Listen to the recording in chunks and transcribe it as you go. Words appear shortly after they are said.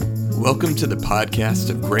Welcome to the podcast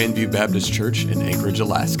of Grandview Baptist Church in Anchorage,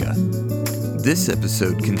 Alaska. This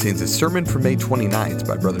episode contains a sermon from May 29th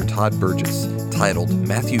by Brother Todd Burgess, titled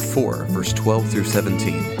Matthew 4, verse 12 through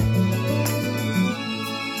 17.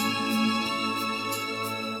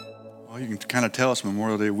 Well, you can kind of tell it's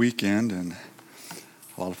Memorial Day weekend, and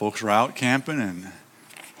a lot of folks are out camping, and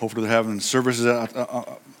hopefully they're having services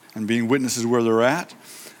and being witnesses where they're at.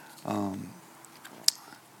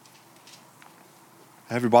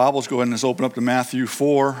 Have your Bibles, go ahead and just open up to Matthew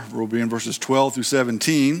 4. We'll be in verses 12 through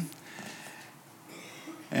 17.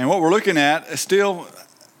 And what we're looking at is still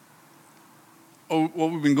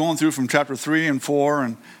what we've been going through from chapter 3 and 4.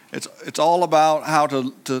 And it's all about how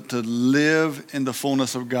to live in the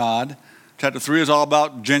fullness of God. Chapter 3 is all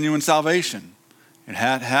about genuine salvation. It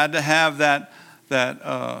had to have that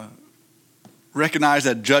recognize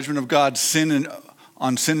that judgment of God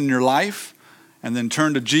on sin in your life. And then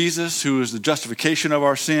turn to Jesus, who is the justification of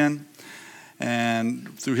our sin,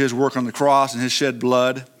 and through his work on the cross and his shed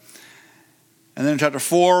blood. And then in chapter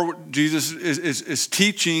 4, Jesus is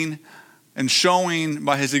teaching and showing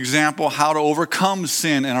by his example how to overcome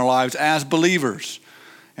sin in our lives as believers.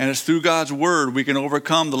 And it's through God's word we can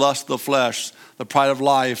overcome the lust of the flesh, the pride of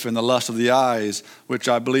life, and the lust of the eyes, which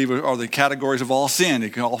I believe are the categories of all sin.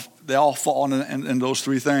 They all fall in those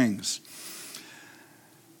three things.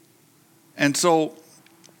 And so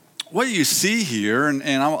what you see here, and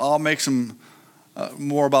I'll make some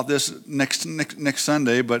more about this next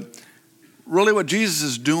Sunday, but really what Jesus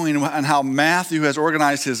is doing and how Matthew has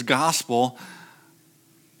organized his gospel,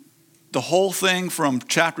 the whole thing from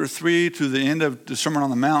chapter 3 to the end of the Sermon on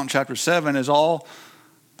the Mount, chapter 7, is all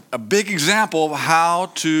a big example of how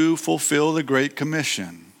to fulfill the Great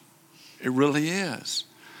Commission. It really is.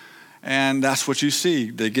 And that's what you see.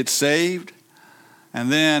 They get saved,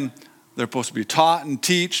 and then they're supposed to be taught and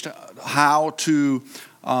taught how to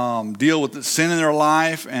deal with the sin in their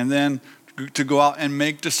life, and then to go out and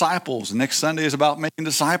make disciples. Next Sunday is about making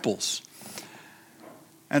disciples.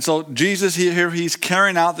 And so Jesus he's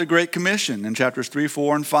carrying out the Great Commission in chapters 3,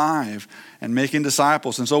 4, and 5, and making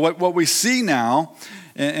disciples. And so what we see now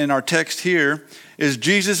in our text here is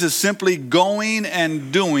Jesus is simply going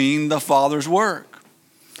and doing the Father's work.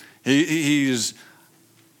 He's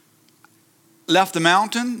left the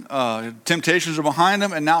mountain, temptations are behind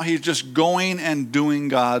him, and now he's just going and doing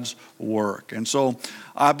God's work. And so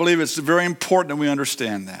I believe it's very important that we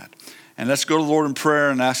understand that. And let's go to the Lord in prayer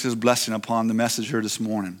and ask his blessing upon the message here this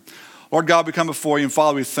morning. Lord God, we come before you, and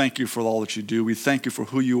Father, we thank you for all that you do. We thank you for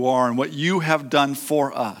who you are and what you have done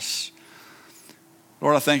for us.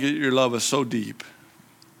 Lord, I thank you that your love is so deep,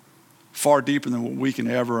 far deeper than what we can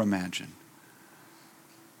ever imagine.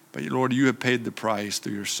 But Lord, you have paid the price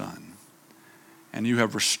through your Son. And you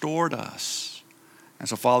have restored us. And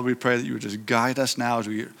so, Father, we pray that you would just guide us now as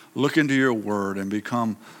we look into your word and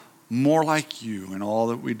become more like you in all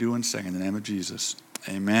that we do and say. In the name of Jesus,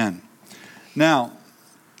 amen. Now,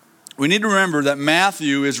 we need to remember that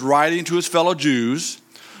Matthew is writing to his fellow Jews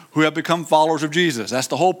who have become followers of Jesus. That's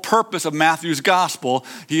the whole purpose of Matthew's gospel.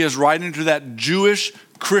 He is writing to that Jewish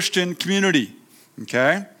Christian community.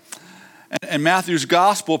 Okay? And Matthew's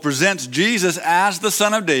gospel presents Jesus as the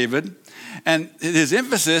Son of David. And his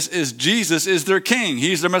emphasis is Jesus is their king.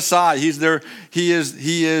 He's their Messiah. He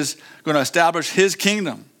is going to establish his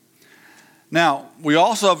kingdom. Now, we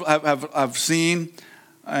also have seen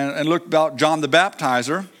and looked about John the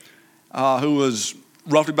Baptizer, who was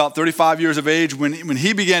roughly about 35 years of age when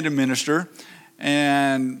he began to minister.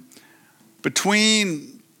 And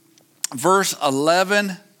between verse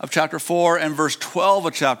 11 of chapter 4 and verse 12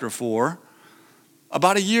 of chapter 4,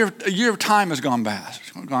 about a year of time has gone past.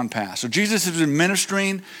 So Jesus has been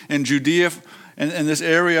ministering in Judea, in this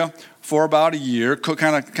area, for about a year,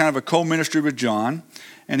 kind of a co-ministry with John.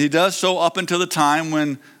 And he does so up until the time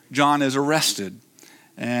when John is arrested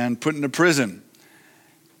and put into prison.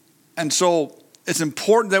 And so it's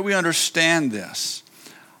important that we understand this.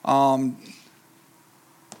 When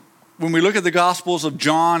we look at the Gospels of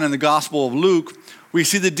John and the Gospel of Luke, we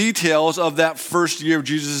see the details of that first year of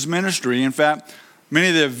Jesus' ministry. In fact, many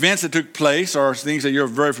of the events that took place are things that you're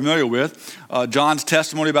very familiar with. John's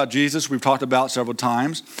testimony about Jesus, we've talked about several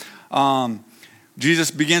times. Jesus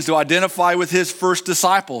begins to identify with his first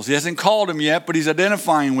disciples. He hasn't called them yet, but he's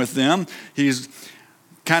identifying with them. He's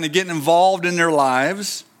kind of getting involved in their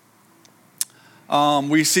lives.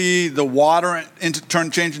 We see the water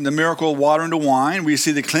changing the miracle of water into wine. We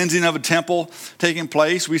see the cleansing of a temple taking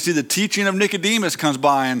place. We see the teaching of Nicodemus comes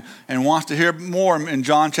by and wants to hear more in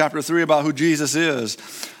John chapter 3 about who Jesus is.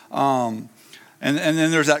 And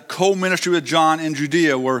then there's that co-ministry with John in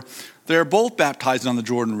Judea where they're both baptized on the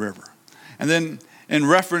Jordan River. And then in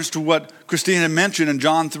reference to what Christine had mentioned in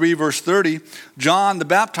John 3, verse 30, John the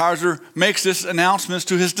baptizer makes this announcement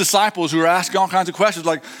to his disciples who are asking all kinds of questions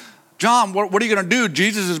like, John, what are you going to do?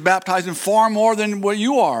 Jesus is baptizing far more than what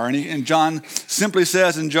you are. And John simply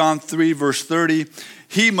says in John 3, verse 30,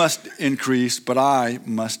 he must increase, but I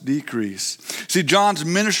must decrease. See, John's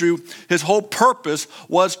ministry, his whole purpose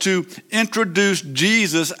was to introduce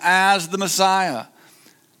Jesus as the Messiah.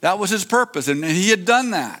 That was his purpose, and he had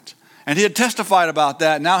done that. And he had testified about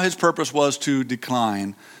that. Now his purpose was to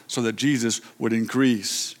decline so that Jesus would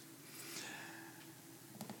increase.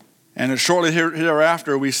 And shortly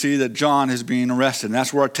hereafter, we see that John is being arrested. And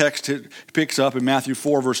that's where our text picks up in Matthew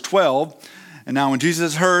 4, verse 12. And now when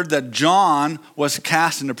Jesus heard that John was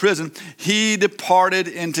cast into prison, he departed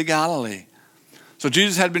into Galilee. So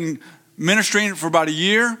Jesus had been ministering for about a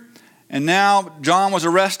year, and now John was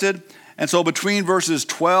arrested. And so between verses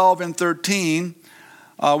 12 and 13,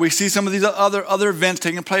 we see some of these other events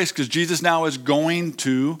taking place because Jesus now is going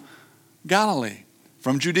to Galilee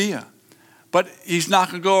from Judea. But he's not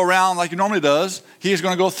going to go around like he normally does. He is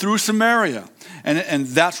going to go through Samaria. And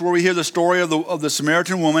that's where we hear the story of the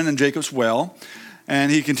Samaritan woman and Jacob's well.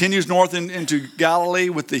 And he continues north into Galilee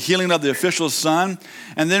with the healing of the official's son.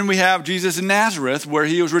 And then we have Jesus in Nazareth where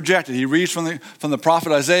he was rejected. He reads from the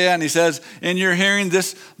prophet Isaiah and he says, in your hearing,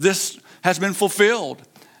 this has been fulfilled.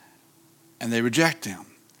 And they reject him.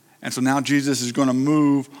 And so now Jesus is going to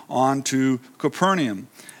move on to Capernaum.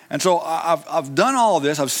 And so I've done all of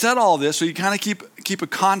this, I've said all of this, so you kind of keep a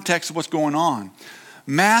context of what's going on.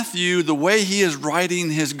 Matthew, the way he is writing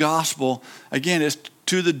his gospel, again, is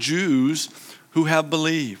to the Jews who have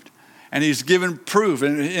believed. And he's given proof,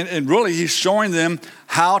 and really he's showing them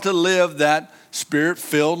how to live that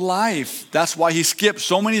Spirit-filled life. That's why he skipped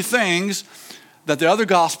so many things that the other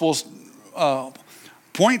gospels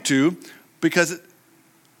point to, because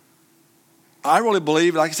I really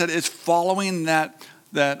believe, like I said, it's following that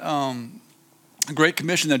Great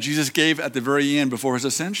Commission that Jesus gave at the very end before his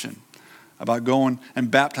ascension about going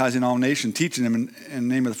and baptizing all nations, teaching them in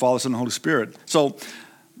the name of the Father, Son, and Holy Spirit. So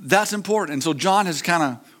that's important. And so John has kind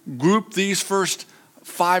of grouped these first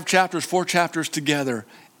 4 chapters together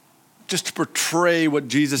just to portray what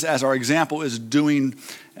Jesus as our example is doing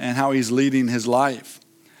and how he's leading his life.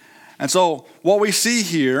 And so what we see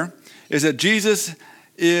here is that Jesus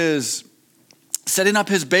is setting up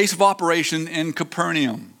his base of operation in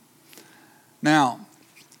Capernaum. Now,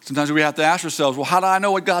 sometimes we have to ask ourselves, well, how do I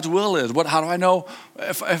know what God's will is? How do I know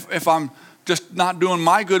if I'm just not doing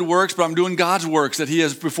my good works, but I'm doing God's works that he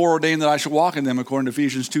has before ordained that I should walk in them, according to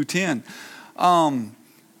Ephesians 2:10.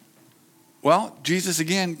 Well, Jesus,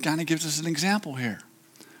 again, kind of gives us an example here.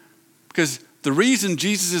 Because the reason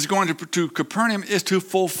Jesus is going to Capernaum is to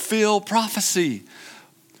fulfill prophecy.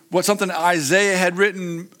 Something that Isaiah had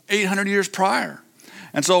written 800 years prior.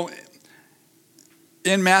 And so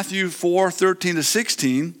in Matthew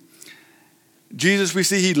 4:13-16, Jesus, we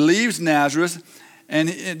see he leaves Nazareth, and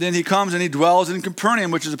then he comes and he dwells in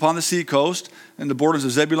Capernaum, which is upon the seacoast, in the borders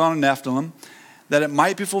of Zebulun and Naphtali, that it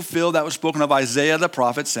might be fulfilled that was spoken of Isaiah the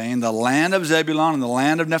prophet, saying, the land of Zebulun and the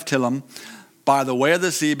land of Naphtali, by the way of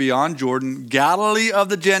the sea beyond Jordan, Galilee of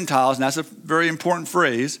the Gentiles, and that's a very important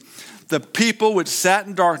phrase, the people which sat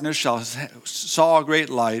in darkness saw a great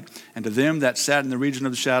light, and to them that sat in the region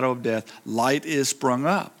of the shadow of death, light is sprung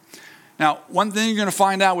up. Now, one thing you're going to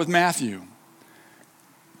find out with Matthew,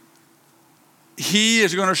 he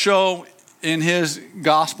is going to show in his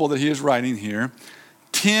gospel that he is writing here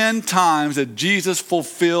 10 times that Jesus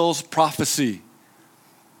fulfills prophecy.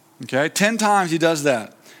 Okay, 10 times he does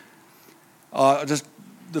that. Just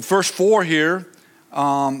the first 4 here,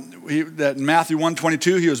 that in Matthew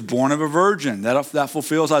 1:22, he was born of a virgin. That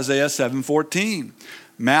fulfills Isaiah 7:14.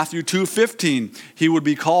 Matthew 2:15, he would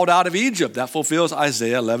be called out of Egypt. That fulfills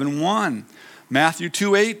Isaiah 11:1. Matthew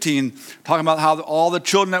 2:18, talking about how all the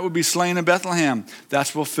children that would be slain in Bethlehem. That's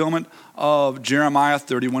fulfillment of Jeremiah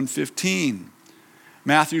 31:15.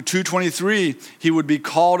 Matthew 2:23, he would be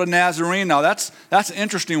called a Nazarene. Now that's an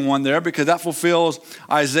interesting one there because that fulfills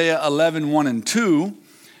Isaiah 11:1 and 2.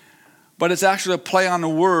 But it's actually a play on the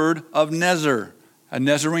word of Nezer. A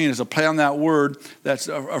Nazarene is a play on that word that's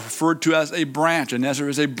referred to as a branch. A Nezer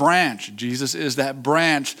is a branch. Jesus is that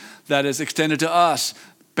branch that is extended to us,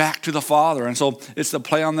 back to the Father. And so it's the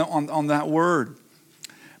play on that word.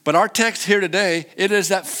 But our text here today, it is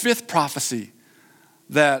that 5th prophecy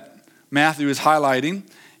that Matthew is highlighting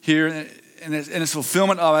here. And it's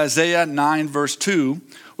fulfillment of Isaiah 9, verse 2,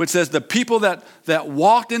 which says, the people that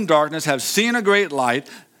walked in darkness have seen a great light,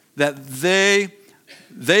 that they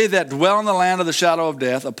that dwell in the land of the shadow of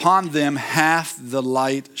death, upon them hath the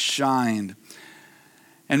light shined.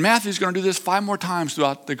 And Matthew's going to do this 5 more times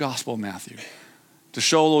throughout the Gospel of Matthew to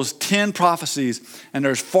show those 10 prophecies. And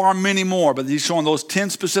there's far many more, but he's showing those 10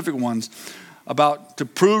 specific ones about to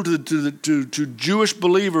prove to Jewish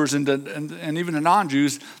believers and even the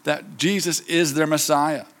non-Jews that Jesus is their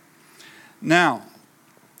Messiah. Now,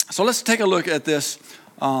 so let's take a look at this,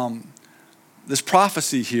 this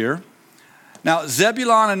prophecy here. Now,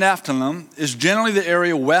 Zebulun and Naphtali is generally the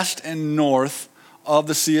area west and north of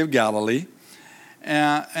the Sea of Galilee.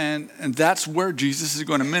 And that's where Jesus is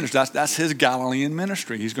going to minister. That's his Galilean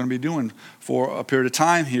ministry he's going to be doing for a period of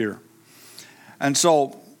time here. And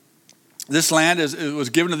so this land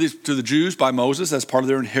was given to the Jews by Moses as part of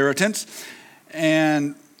their inheritance.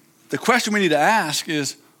 And the question we need to ask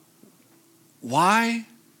is, why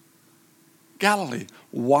Galilee?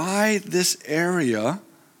 Why this area?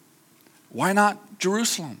 Why not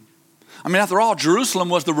Jerusalem? I mean, after all, Jerusalem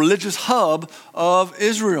was the religious hub of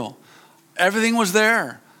Israel. Everything was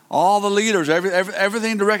there. All the leaders,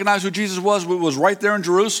 everything to recognize who Jesus was right there in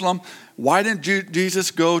Jerusalem. Why didn't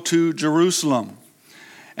Jesus go to Jerusalem?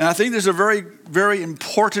 And I think there's a very, very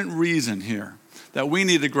important reason here that we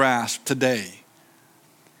need to grasp today,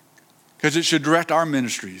 because it should direct our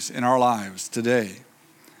ministries in our lives today.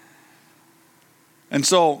 And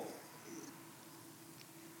so,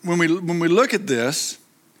 when we look at this,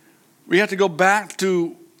 we have to go back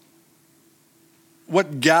to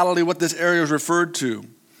what this area is referred to.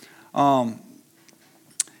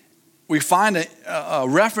 We find a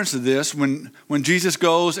reference to this when Jesus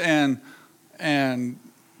goes and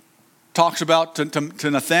talks about to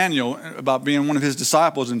Nathanael about being one of his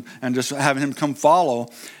disciples and just having him come follow.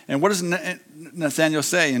 And what does Nathanael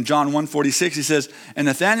say? In John 1:46, he says, "And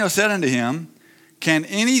Nathanael said unto him, Can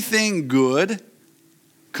anything good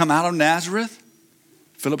come out of Nazareth?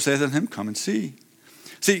 Philip saith unto him, Come and see."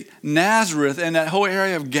 See, Nazareth and that whole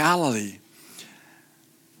area of Galilee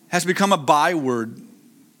has become a byword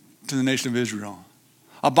to the nation of Israel.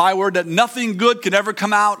 A byword that nothing good can ever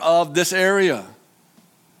come out of this area.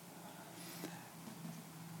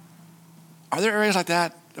 Are there areas like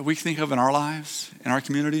that we think of in our lives, in our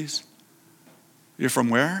communities? You're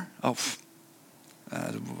from where? Oh,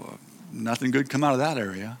 nothing good come out of that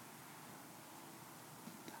area.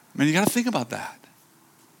 I mean, you got to think about that.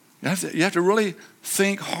 You have to really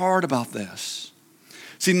think hard about this.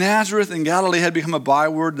 See, Nazareth and Galilee had become a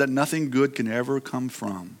byword that nothing good can ever come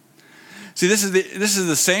from. See, this is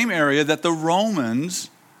the same area that the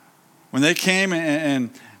Romans, when they came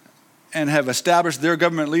and have established their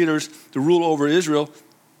government leaders to rule over Israel,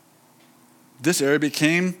 this area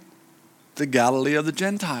became the Galilee of the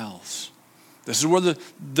Gentiles. This is where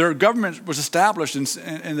their government was established in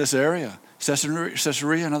this area.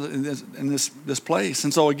 Caesarea and in this place.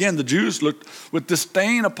 And so again, the Jews looked with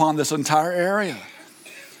disdain upon this entire area.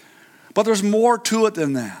 But there's more to it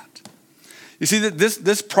than that. You see, that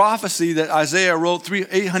this prophecy that Isaiah wrote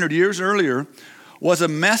 800 years earlier was a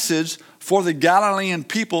message for the Galilean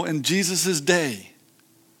people in Jesus' day.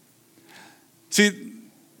 See,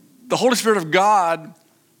 the Holy Spirit of God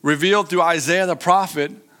revealed through Isaiah the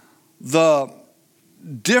prophet the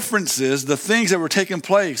differences, the things that were taking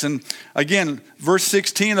place. And again, verse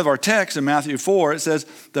 16 of our text in Matthew 4, it says,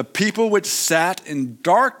 "The people which sat in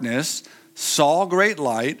darkness saw great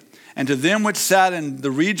light, and to them which sat in the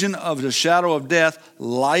region of the shadow of death,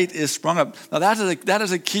 light is sprung up." Now that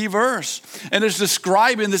is a key verse. And it's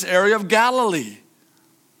describing this area of Galilee.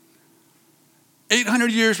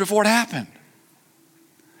 800 years before it happened.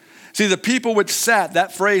 See, the people which sat,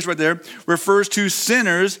 that phrase right there, refers to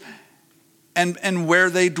sinners and where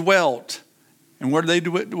they dwelt. And where did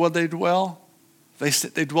they dwell?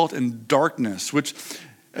 They dwelt in darkness, which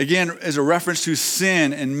again is a reference to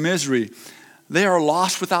sin and misery. They are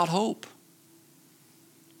lost without hope.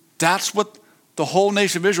 That's what the whole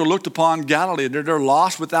nation of Israel looked upon Galilee. They're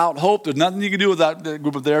lost without hope. There's nothing you can do with that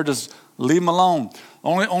group up there. Just leave them alone.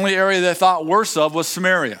 Only area they thought worse of was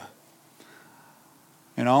Samaria.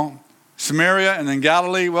 Samaria and then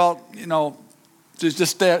Galilee. Well,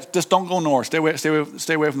 just don't go north. Stay away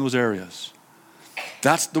from those areas.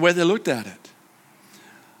 That's the way they looked at it.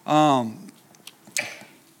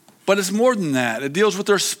 But it's more than that. It deals with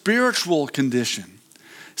their spiritual condition.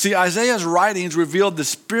 See, Isaiah's writings revealed the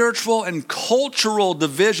spiritual and cultural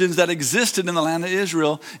divisions that existed in the land of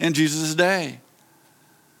Israel in Jesus' day.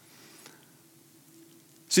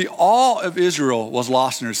 See, all of Israel was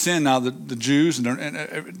lost in their sin. Now, the Jews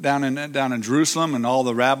down in Jerusalem and all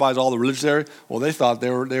the rabbis, all the religious area, well, they thought they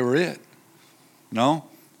were it. No,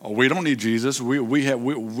 we don't need Jesus. We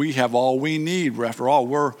have all we need. After all,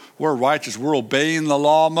 we're righteous. We're obeying the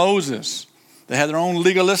law of Moses. They had their own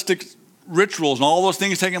legalistic rituals and all those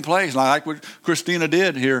things taking place. And I like what Christina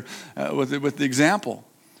did here with the example.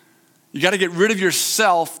 You got to get rid of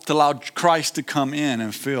yourself to allow Christ to come in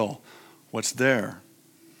and fill what's there.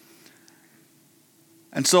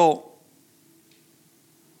 And so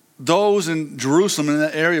those in Jerusalem, in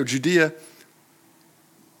that area of Judea,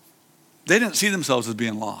 they didn't see themselves as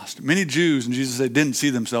being lost. Many Jews, and Jesus said, didn't see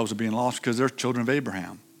themselves as being lost because they're children of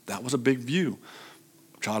Abraham. That was a big view.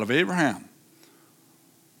 Child of Abraham.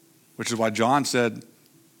 Which is why John said,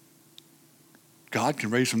 God can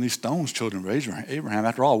raise from these stones children of Abraham.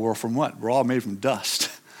 After all, we're from what? We're all made from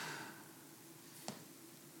dust.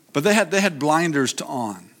 But they had blinders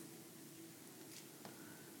on.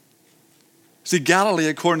 See, Galilee,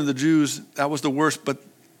 according to the Jews, that was the worst, but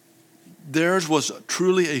theirs was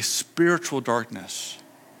truly a spiritual darkness.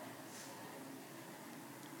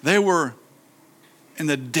 They were in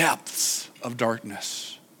the depths of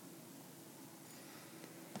darkness.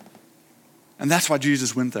 And that's why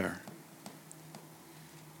Jesus went there.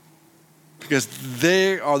 Because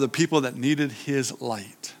they are the people that needed his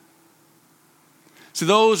light. See,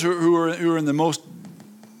 those who are in the most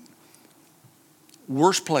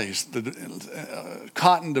worst place,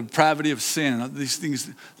 caught in depravity of sin, these things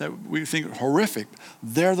that we think are horrific,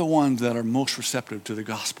 they're the ones that are most receptive to the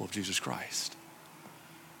gospel of Jesus Christ.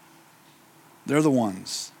 They're the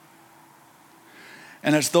ones.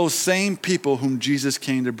 And it's those same people whom Jesus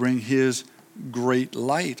came to bring his great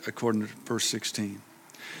light, according to verse 16.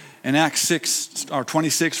 In Acts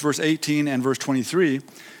 26, verse 18 and verse 23,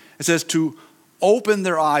 it says to open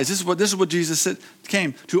their eyes. This is what Jesus said,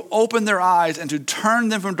 came, to open their eyes and to turn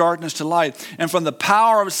them from darkness to light and from the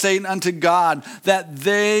power of Satan unto God, that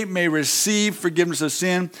they may receive forgiveness of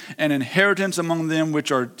sin and inheritance among them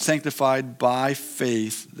which are sanctified by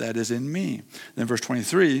faith that is in me. Then verse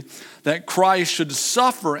 23, that Christ should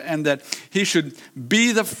suffer and that he should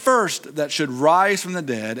be the first that should rise from the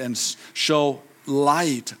dead and show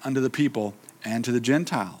light unto the people and to the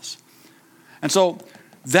Gentiles. And so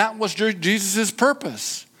that was Jesus'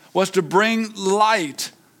 purpose, was to bring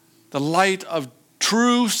light, the light of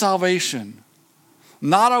true salvation,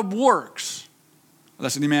 not of works,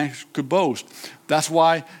 lest any man could boast. That's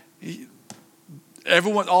why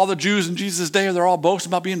all the Jews in Jesus' day, they're all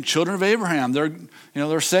boasting about being children of Abraham.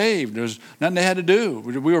 They're saved. There's nothing they had to do.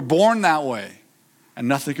 We were born that way, and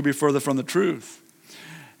nothing could be further from the truth.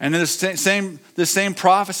 And in this same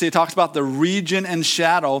prophecy, it talks about the region and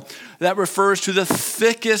shadow that refers to the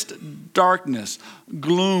thickest darkness,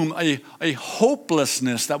 gloom, a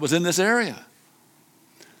hopelessness that was in this area.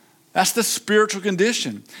 That's the spiritual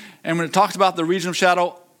condition. And when it talks about the region of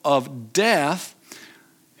shadow of death,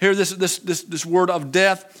 here this word of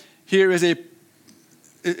death here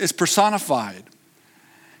is personified.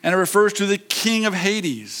 And it refers to the king of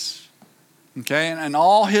Hades. Okay, and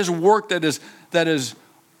all his work that is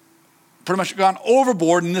pretty much gone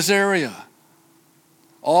overboard in this area.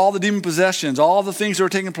 All the demon possessions, all the things that were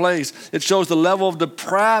taking place, it shows the level of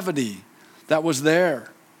depravity that was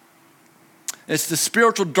there. It's the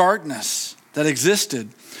spiritual darkness that existed,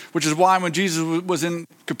 which is why when Jesus was in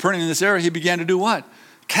Capernaum in this area, he began to do what?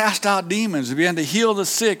 Cast out demons. He began to heal the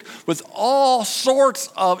sick with all sorts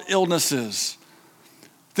of illnesses.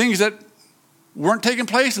 Things that weren't taking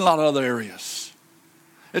place in a lot of other areas.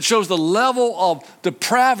 It shows the level of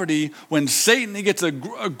depravity when Satan gets a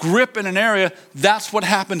grip in an area. That's what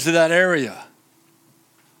happens to that area.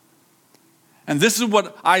 And this is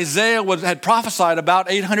what Isaiah had prophesied about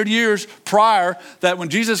 800 years prior, that when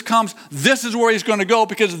Jesus comes, this is where he's going to go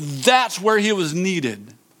because that's where he was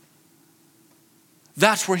needed.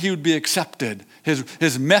 That's where he would be accepted.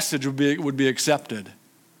 His message would be accepted.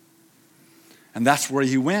 And that's where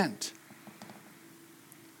he went.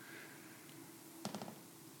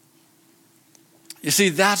 You see,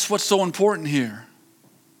 that's what's so important here.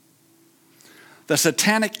 The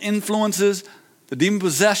satanic influences, the demon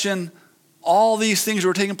possession, all these things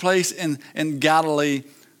were taking place in Galilee.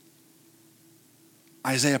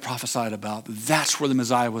 Isaiah prophesied about. That's where the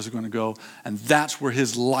Messiah was going to go, and that's where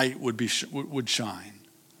his light would shine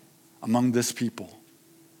among this people.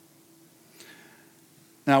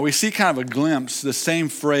 Now we see kind of a glimpse, the same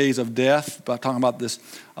phrase of death, by talking about this,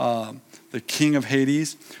 the king of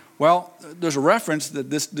Hades. Well, there's a reference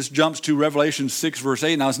that this jumps to Revelation 6, verse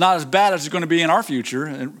 8. Now, it's not as bad as it's going to be in our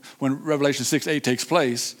future when Revelation 6, 8 takes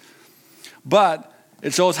place. But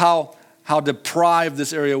it shows how deprived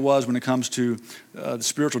this area was when it comes to the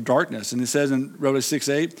spiritual darkness. And it says in Revelation 6,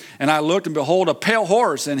 8, and I looked, and behold, a pale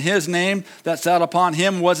horse, and his name that sat upon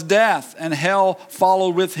him was Death, and hell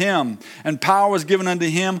followed with him. And power was given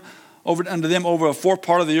unto them over a fourth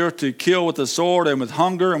part of the earth to kill with the sword, and with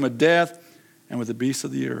hunger, and with death, and with the beasts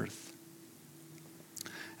of the earth.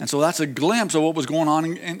 And so that's a glimpse of what was going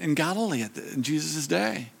on in Galilee in Jesus'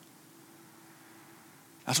 day.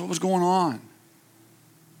 That's what was going on.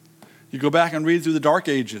 You go back and read through the Dark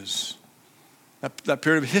Ages, that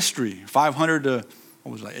period of history, 500 to,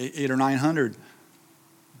 8 or 900.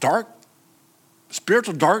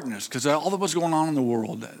 Spiritual darkness, because all that was going on in the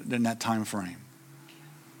world in that time frame.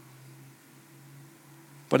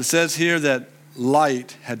 But it says here that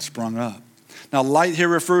light had sprung up. Now, light here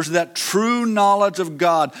refers to that true knowledge of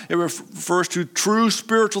God. It refers to true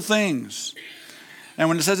spiritual things. And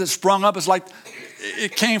when it says it sprung up, it's like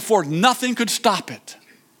it came forth. Nothing could stop it.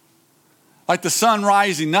 Like the sun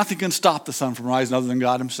rising, nothing can stop the sun from rising other than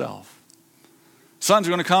God himself. The sun's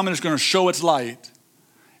going to come and it's going to show its light.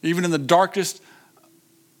 Even in the darkest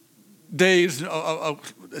days,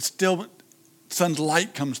 it's still, sun's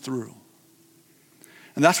light comes through.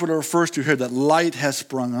 And that's what it refers to here, that light has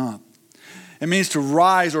sprung up. It means to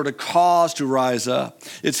rise or to cause to rise up.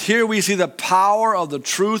 It's here we see the power of the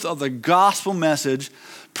truth of the gospel message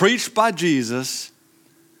preached by Jesus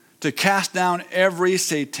to cast down every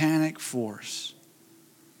satanic force.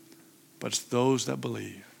 But it's those that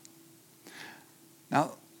believe.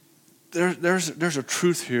 Now, there's a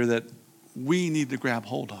truth here that we need to grab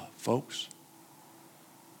hold of, folks.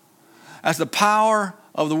 As the power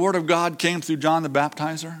of the Word of God came through John the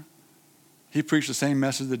Baptizer, he preached the same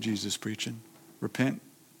message that Jesus is preaching. Repent,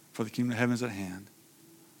 for the kingdom of heaven is at hand.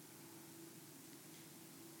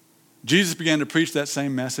 Jesus began to preach that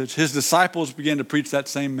same message. His disciples began to preach that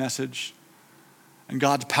same message. And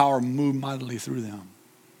God's power moved mightily through them.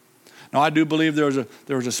 Now, I do believe there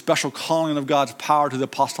was a special calling of God's power to the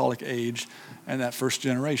apostolic age and that first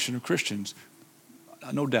generation of Christians.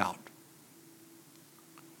 No doubt.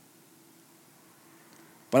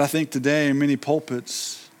 But I think today in many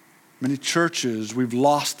pulpits, many churches, we've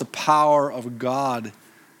lost the power of God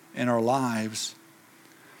in our lives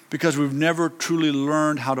because we've never truly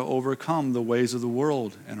learned how to overcome the ways of the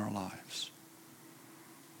world in our lives.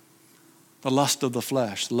 The lust of the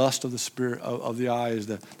flesh, the lust of the spirit, of the eyes,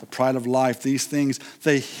 the pride of life, these things,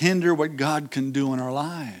 they hinder what God can do in our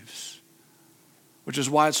lives. Which is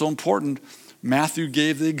why it's so important. Matthew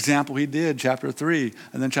gave the example he did, chapter 3,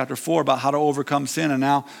 and then chapter 4, about how to overcome sin, and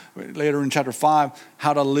now later in chapter 5,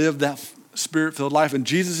 how to live that spirit-filled life. And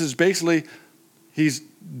Jesus is basically, he's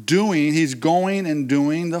going and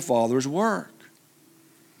doing the Father's work.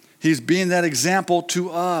 He's being that example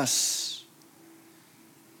to us.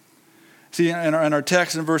 See, in our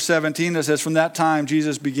text in verse 17, it says, from that time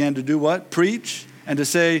Jesus began to do what? Preach and to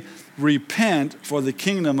say, repent, for the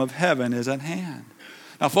kingdom of heaven is at hand.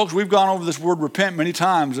 Now, folks, we've gone over this word repent many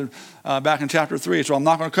times back in chapter 3, so I'm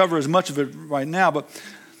not going to cover as much of it right now, but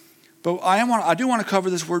I do want to cover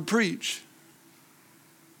this word preach.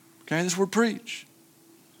 Okay, this word preach.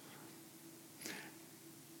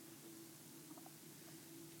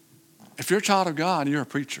 If you're a child of God, you're a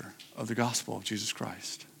preacher of the gospel of Jesus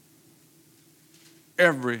Christ.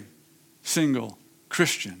 Every single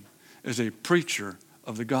Christian is a preacher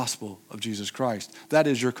of the gospel of Jesus Christ. That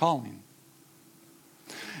is your calling.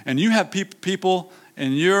 And you have people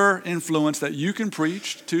in your influence that you can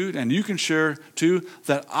preach to and you can share to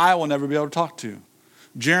that I will never be able to talk to.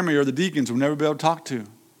 Jeremy or the deacons will never be able to talk to.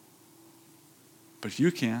 But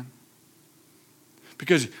you can.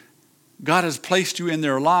 Because God has placed you in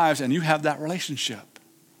their lives and you have that relationship.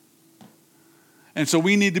 And so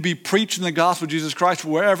we need to be preaching the gospel of Jesus Christ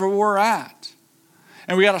wherever we're at.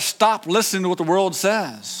 And we got to stop listening to what the world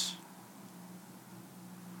says.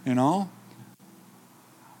 You know?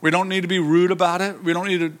 We don't need to be rude about it. We don't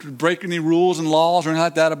need to break any rules and laws or anything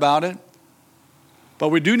like that about it. But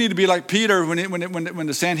we do need to be like Peter when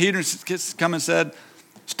the Sanhedrin come and said,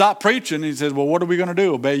 stop preaching. He says, well, what are we going to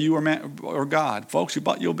do? Obey you or God? Folks,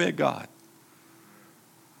 you obey God.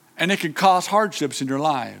 And it can cause hardships in your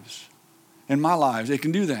lives, in my lives. It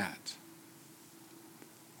can do that.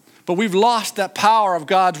 But we've lost that power of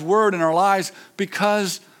God's word in our lives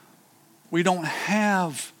because we don't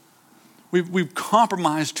have... We've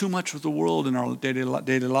compromised too much with the world in our daily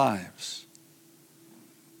lives.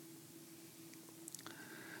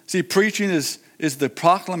 See, preaching is the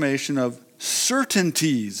proclamation of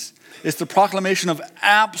certainties. It's the proclamation of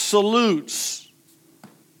absolutes.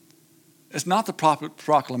 It's not the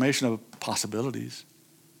proclamation of possibilities.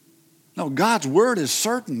 No, God's word is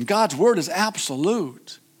certain. God's word is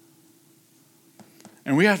absolute.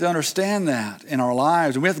 And we have to understand that in our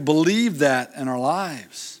lives. And we have to believe that in our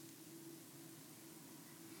lives.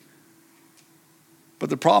 But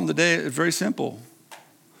the problem today is very simple.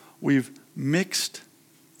 We've mixed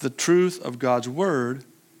the truth of God's word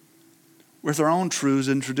with our own truths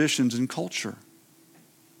and traditions and culture.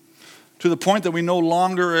 to the point that we no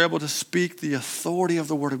longer are able to speak the authority of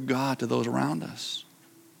the Word of God to those around us.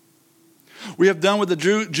 We have done what the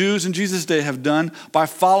Jews in Jesus' day have done by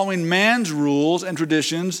following man's rules and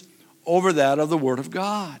traditions over that of the Word of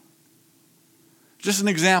God. Just an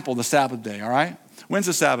example, the Sabbath day, all right? When's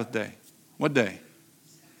the Sabbath day? What day?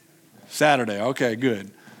 Saturday. Okay,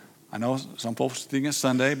 good. I know some folks think it's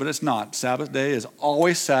Sunday, but it's not. Sabbath day is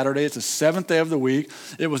always Saturday. It's the seventh day of the week.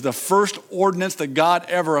 It was the first ordinance that God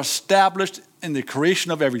ever established in the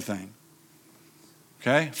creation of everything.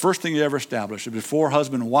 Okay? First thing he ever established. Before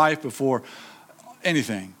husband and wife, before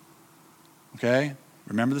anything. Okay?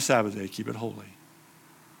 Remember the Sabbath day. Keep it holy.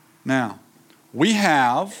 Now, we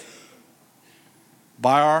have,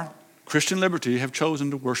 by our Christian liberty, have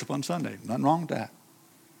chosen to worship on Sunday. Nothing wrong with that.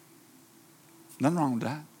 Nothing wrong with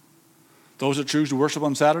that. Those that choose to worship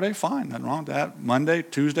on Saturday, fine. Nothing wrong with that. Monday,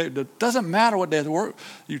 Tuesday, it doesn't matter what day of the work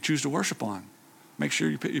you choose to worship on. Make sure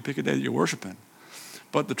you pick a day that you're worshiping.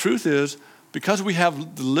 But the truth is, because we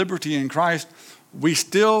have the liberty in Christ, we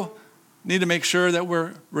still need to make sure that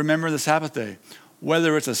we're remembering the Sabbath day.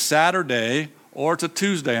 Whether it's a Saturday or it's a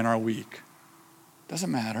Tuesday in our week. Doesn't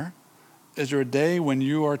matter. Is there a day when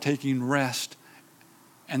you are taking rest?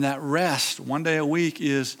 And that rest, one day a week,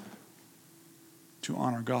 is to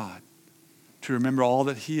honor God. To remember all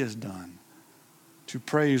that he has done. To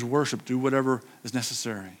praise, worship, do whatever is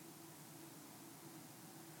necessary.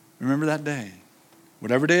 Remember that day.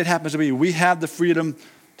 Whatever day it happens to be, we have the freedom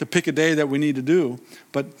to pick a day that we need to do.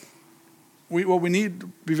 But what we need to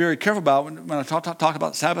be very careful about when I talk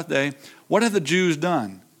about Sabbath day, what have the Jews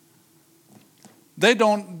done? They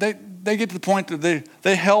get to the point that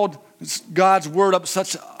they held God's word up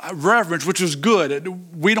such reverence, which was good.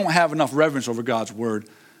 We don't have enough reverence over God's word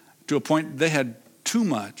to a point they had too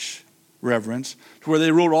much reverence to where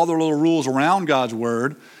they wrote all their little rules around God's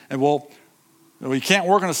word. And well, you can't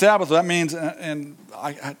work on the Sabbath. So that means, and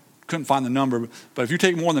I couldn't find the number, but if you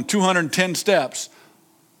take more than 210 steps,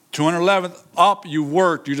 211th up, you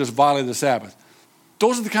worked, you just violated the Sabbath.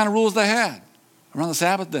 Those are the kind of rules they had around the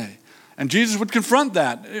Sabbath day. And Jesus would confront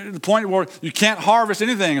that to the point where you can't harvest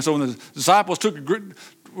anything. And so when the disciples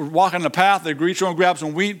were walking the path, they reached over and grabbed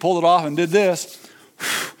some wheat, pulled it off, and did this,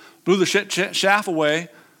 blew the chaff away,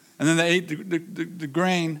 and then they ate the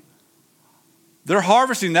grain. They're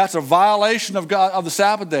harvesting. That's a violation of God of the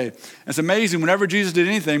Sabbath day. It's amazing. Whenever Jesus did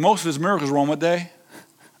anything, most of his miracles were on what day?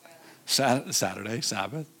 Saturday,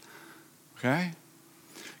 Sabbath. Okay?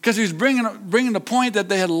 Because he's bringing the point that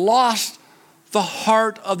they had lost the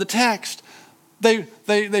heart of the text.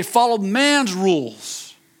 They followed man's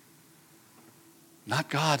rules, not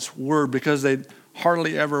God's word, because they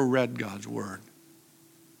hardly ever read God's word.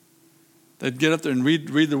 They'd get up there and read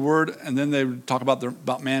the word, and then they would talk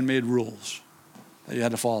about man-made rules that you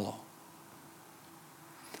had to follow.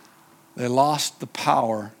 They lost the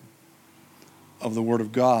power of the word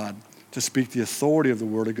of God to speak the authority of the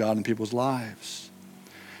word of God in people's lives.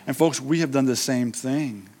 And folks, we have done the same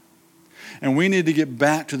thing. And we need to get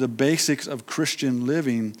back to the basics of Christian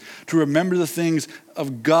living, to remember the things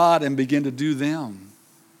of God and begin to do them.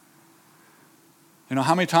 You know,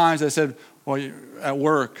 how many times I said, well, at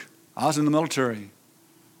work, I was in the military. You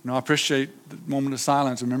know, I appreciate the moment of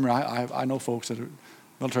silence. Remember, I know folks that are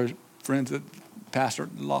military friends that passed or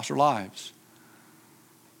lost their lives.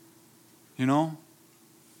 You know?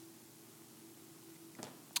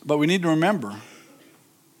 But we need to remember,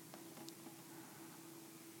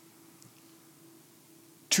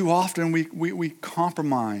 too often we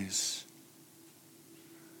compromise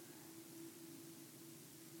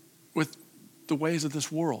with the ways of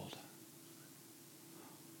this world.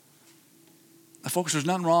 Now, folks, there's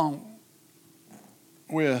nothing wrong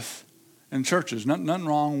with, in churches, nothing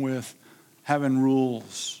wrong with having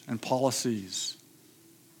rules and policies.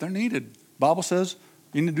 They're needed. The Bible says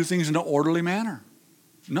you need to do things in an orderly manner.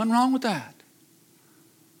 Nothing wrong with that.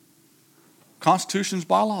 Constitutions,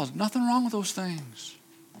 bylaws, nothing wrong with those things.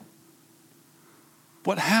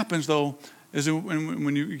 What happens, though, is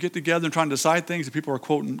when you get together and trying to decide things, that people are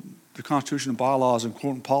quoting the Constitution and bylaws and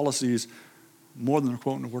quoting policies more than they're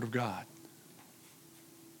quoting the Word of God.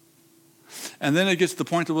 And then it gets to the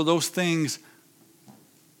point where those things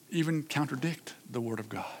even contradict the Word of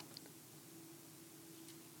God.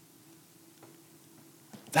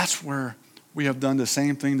 That's where we have done the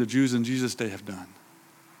same thing the Jews in Jesus' day have done.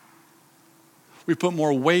 We put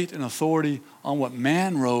more weight and authority on what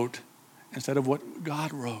man wrote instead of what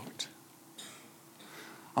God wrote.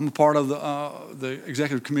 I'm a part of the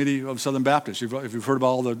executive committee of Southern Baptist. If you've heard about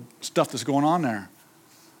all the stuff that's going on there.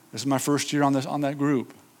 This is my first year on that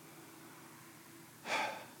group.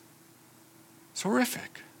 It's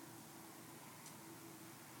horrific.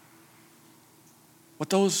 what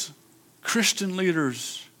those Christian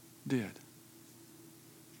leaders did.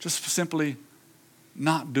 Just simply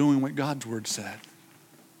not doing what God's word said.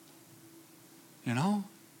 You know?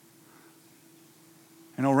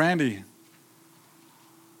 Randy,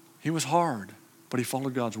 he was hard, but he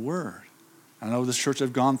followed God's word. I know this church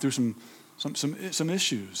have gone through some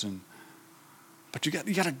issues, but you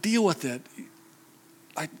got to deal with it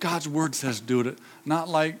like God's word says do it, not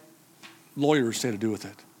like lawyers say to do with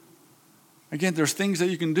it. Again, there's things that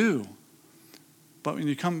you can do, but when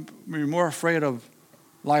you're more afraid of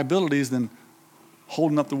liabilities than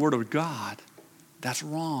holding up the word of God. That's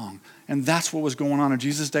wrong. And that's what was going on in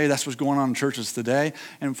Jesus' day. That's what's going on in churches today.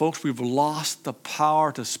 And folks, we've lost the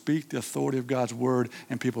power to speak the authority of God's word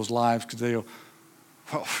in people's lives because they go,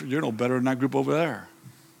 well, you're no better than that group over there.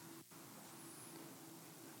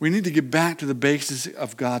 We need to get back to the basis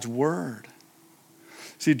of God's word.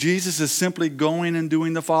 See, Jesus is simply going and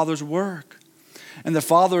doing the Father's work. And the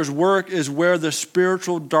Father's work is where the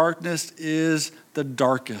spiritual darkness is the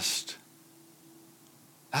darkest.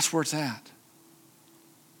 That's where it's at.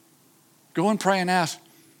 Go and pray and ask,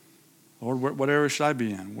 Lord, what area should I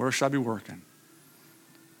be in? Where should I be working?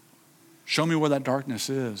 Show me where that darkness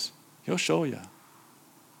is. He'll show you.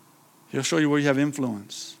 He'll show you where you have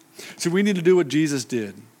influence. See, we need to do what Jesus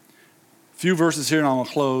did. A few verses here and I'll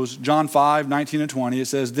close. John 5, 19 and 20, it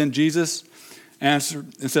says, Then Jesus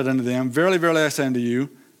answered and said unto them, Verily, verily, I say unto you,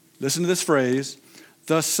 listen to this phrase,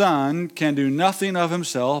 the Son can do nothing of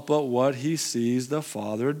himself but what he sees the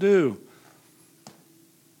Father do.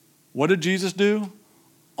 What did Jesus do?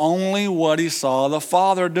 Only what he saw the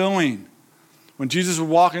Father doing. When Jesus would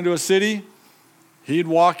walk into a city, he'd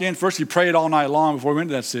walk in. First, he prayed all night long before he went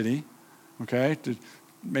to that city, okay, to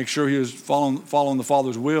make sure he was following the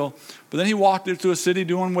Father's will. But then he walked into a city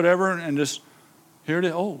doing whatever and just, here it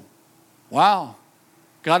is. Oh, wow.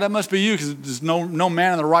 God, that must be you because there's no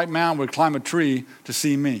man in the right mind would climb a tree to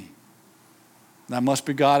see me. That must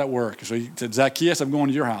be God at work. So he said, Zacchaeus, I'm going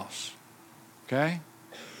to your house. Okay?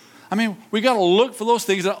 I mean, we got to look for those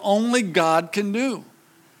things that only God can do.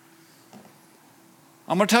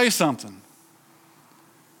 I'm going to tell you something.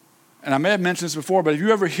 And I may have mentioned this before, but if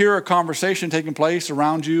you ever hear a conversation taking place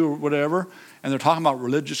around you or whatever, and they're talking about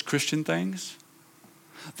religious Christian things,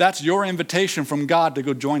 that's your invitation from God to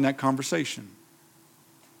go join that conversation.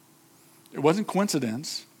 It wasn't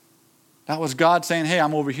coincidence. That was God saying, hey,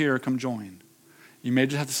 I'm over here, come join. You may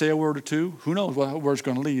just have to say a word or two. Who knows what word's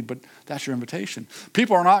going to lead, but that's your invitation.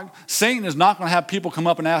 Satan is not going to have people come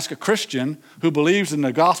up and ask a Christian who believes in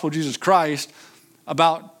the gospel of Jesus Christ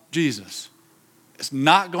about Jesus. It's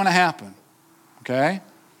not going to happen, okay?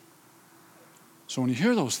 So when you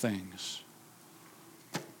hear those things,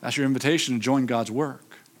 that's your invitation to join God's work.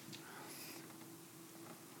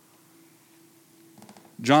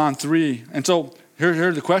 John 3. And so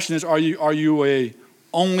here the question is, are you a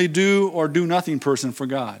only do or do nothing person for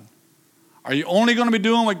God? Are you only going to be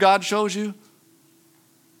doing what God shows you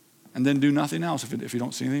and then do nothing else if you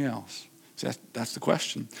don't see anything else? See, that's the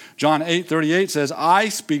question. John 8:38 says,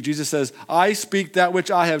 Jesus says, I speak that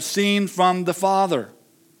which I have seen from the Father.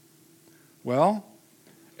 Well,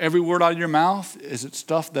 every word out of your mouth, is it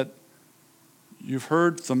stuff that you've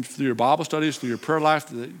heard through your Bible studies, through your prayer life,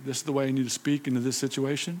 that this is the way you need to speak into this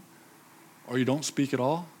situation? Or you don't speak at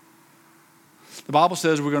all? The Bible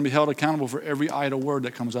says we're going to be held accountable for every idle word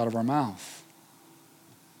that comes out of our mouth.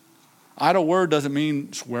 Idle word doesn't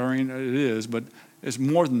mean swearing, it is, but it's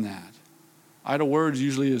more than that. Idle words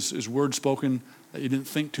usually is words spoken that you didn't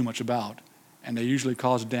think too much about, and they usually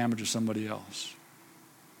cause damage to somebody else.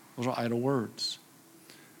 Those are idle words.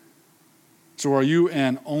 So are you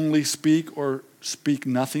an only speak or speak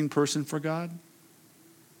nothing person for God?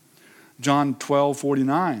 John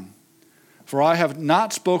 12:49. For I have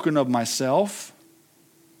not spoken of myself.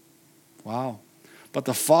 Wow. But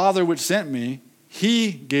the Father which sent me,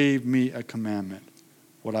 he gave me a commandment,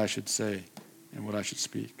 what I should say and what I should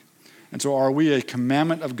speak. And so are we a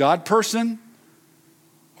commandment of God person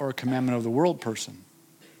or a commandment of the world person?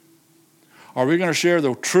 Are we going to share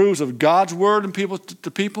the truths of God's word and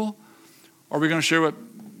to people? Or are we going to share what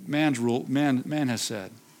man has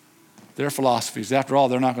said? Their philosophies. After all,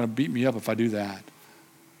 they're not going to beat me up if I do that.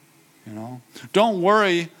 You know? Don't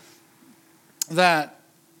worry that,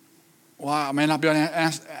 well, I may not be able to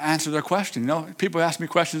answer their question. You know, people ask me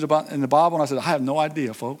questions about in the Bible, and I said, I have no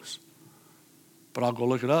idea, folks. But I'll go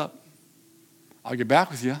look it up. I'll get back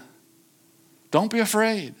with you. Don't be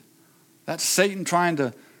afraid. That's Satan trying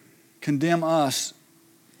to condemn us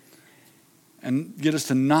and get us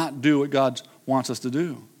to not do what God wants us to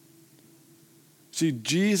do. See,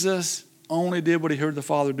 Jesus only did what he heard the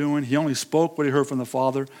Father doing. He only spoke what he heard from the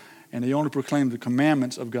Father. and they only proclaim the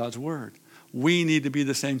commandments of God's word. We need to be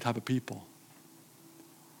the same type of people.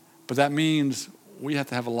 But that means we have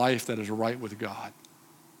to have a life that is right with God.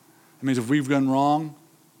 It means if we've done wrong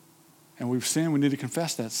and we've sinned, we need to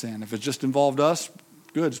confess that sin. If it's just involved us,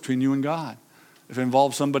 good, it's between you and God. If it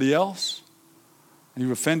involves somebody else and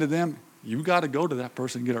you've offended them, you've got to go to that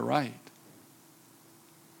person and get it right.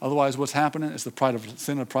 Otherwise, what's happening is the pride of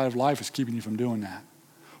sin and pride of life is keeping you from doing that.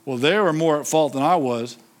 Well, they were more at fault than I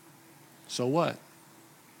was. So what?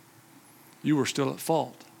 You were still at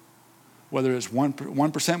fault. Whether it's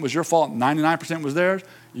 1% was your fault, 99% was theirs,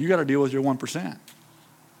 you got to deal with your 1%.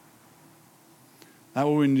 That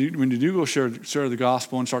way, when you do go share the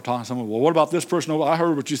gospel and start talking to someone, well, what about this person? I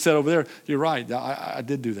heard what you said over there. You're right. I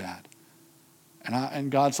did do that. And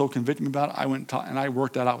God so convicted me about it, I went and I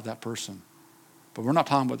worked that out with that person. But we're not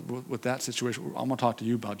talking about with that situation. I'm going to talk to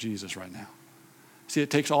you about Jesus right now. See, it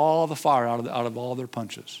takes all the fire out of all their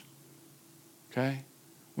punches. Okay?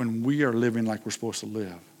 When we are living like we're supposed to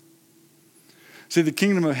live. See, the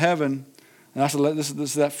kingdom of heaven, and this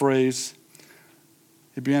is that phrase,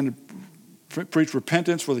 he began to preach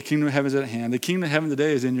repentance, for the kingdom of heaven is at hand. The kingdom of heaven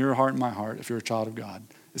today is in your heart and my heart if you're a child of God.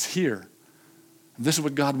 It's here. And this is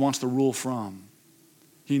what God wants to rule from.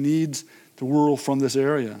 He needs to rule from this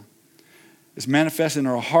area. It's manifested in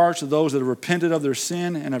our hearts to those that have repented of their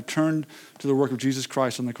sin and have turned to the work of Jesus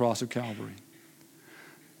Christ on the cross of Calvary.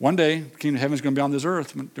 One day, the kingdom of heaven is going to be on this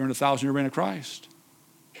earth during the 1,000-year reign of Christ.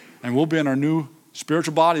 And we'll be in our new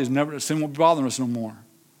spiritual bodies. Sin won't be bothering us no more.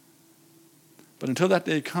 But until that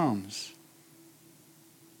day comes,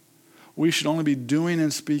 we should only be doing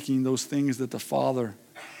and speaking those things that the Father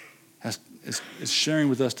is sharing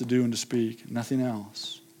with us to do and to speak, nothing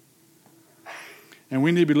else. And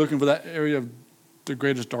we need to be looking for that area of the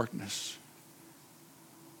greatest darkness.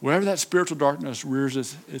 Wherever that spiritual darkness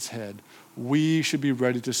rears its head, we should be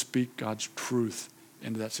ready to speak God's truth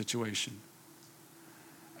into that situation.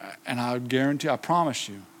 And I guarantee, I promise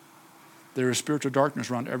you, there is spiritual darkness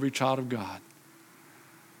around every child of God.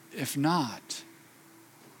 If not,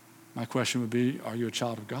 my question would be, are you a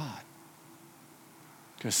child of God?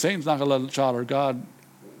 Because Satan's not going to let a child of God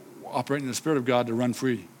operating in the Spirit of God to run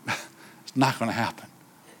free. It's not going to happen.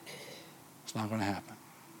 It's not going to happen.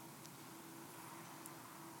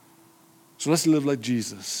 So let's live like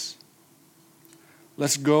Jesus.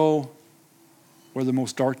 Let's go where the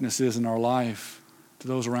most darkness is in our life to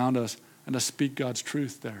those around us, and let's speak God's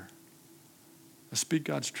truth there. Let's speak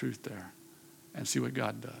God's truth there and see what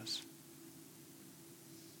God does.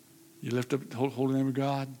 You lift up the holy name of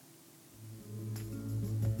God,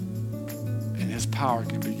 and his power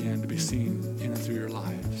can begin to be seen in and through your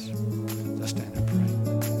lives. Let's stand and pray.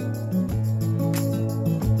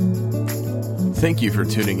 Thank you for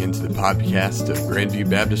tuning into the podcast of Grandview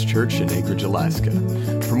Baptist Church in Anchorage, Alaska.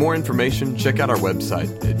 For more information, check out our website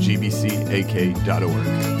at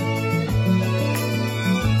gbcak.org.